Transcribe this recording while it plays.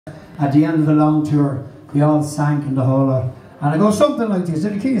At the end of the long tour, we all sank in the whole lot. And it goes something like this,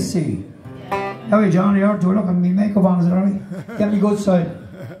 in the key of C. How are you, John? You're to look at me makeup on, is it alright? Get me good side.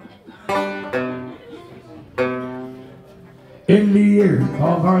 In the year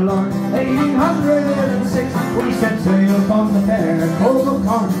of our Lord 1806, we set sail upon the fair cove of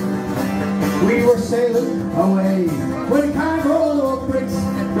Corn. We were sailing away with a cargo of bricks,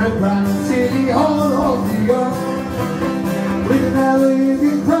 the grand city hall of New York. With an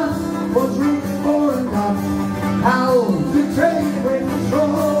elegant craft was route for and off. How the trade went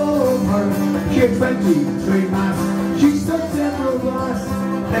Rover. She had 23 masts, she stood several glass.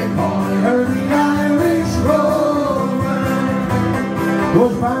 They called her the Irish Rover.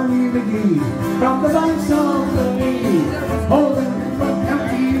 Was Barney McGee from the banks of the Lee, holding from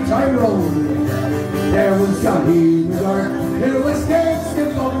County Tyrone. There was Johnny McGuinness, who escaped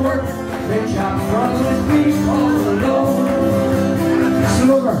stiff from work. The chap from his feet all alone.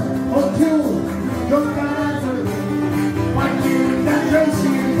 Slugger, O'Toole, drunk and answering, find you that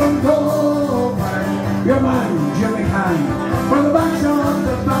Tracy from Dover. Your man, Jimmy Can, from the banks of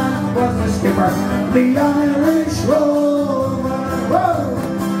the band was the skipper, the Irish Rover. Whoa!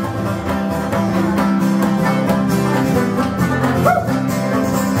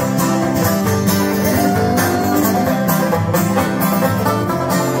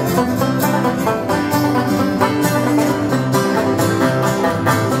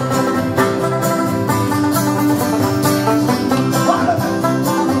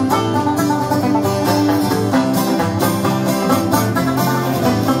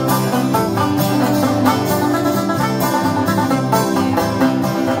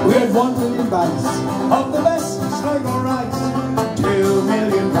 Of the best sligo rice, 2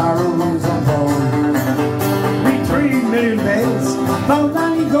 million barrels of gold. We 3 million bales, found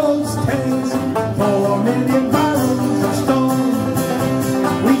many gold's tails, 4 million barrels of stone.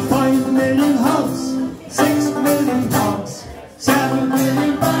 We 5 million hogs, 6 million dogs, 7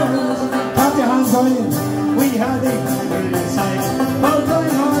 million barrels. Clap your hands on it. We had 8 million sides, about 9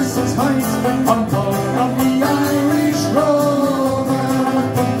 horses hides, on board of the Irish Rover.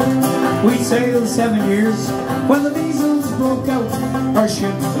 We sailed 7 years when the measles broke out. Our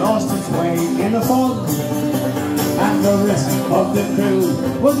ship lost its way in a fog, and the rest of the crew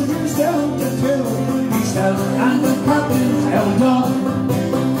was reduced down to 2. Each held and the captain held on.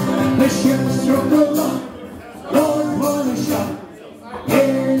 The ship struck a rock, Lord, what a shot.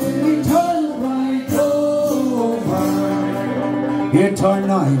 It turned right over. It turned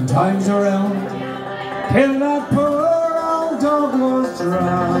 9 times around, till that poor old dog was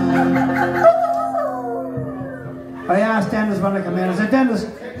drowned. I asked Dennis when I came in, I said, Dennis,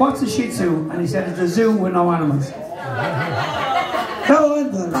 what's a Shih Tzu? And he said, it's a zoo with no animals. So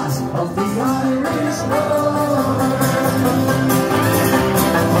in the last of the Irish Rover.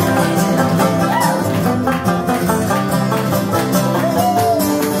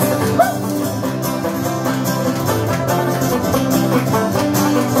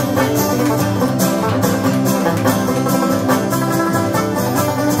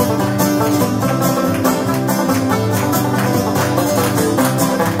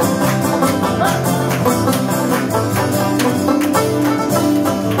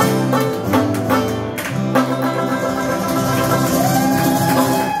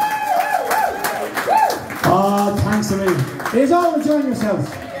 It's all enjoying yourselves.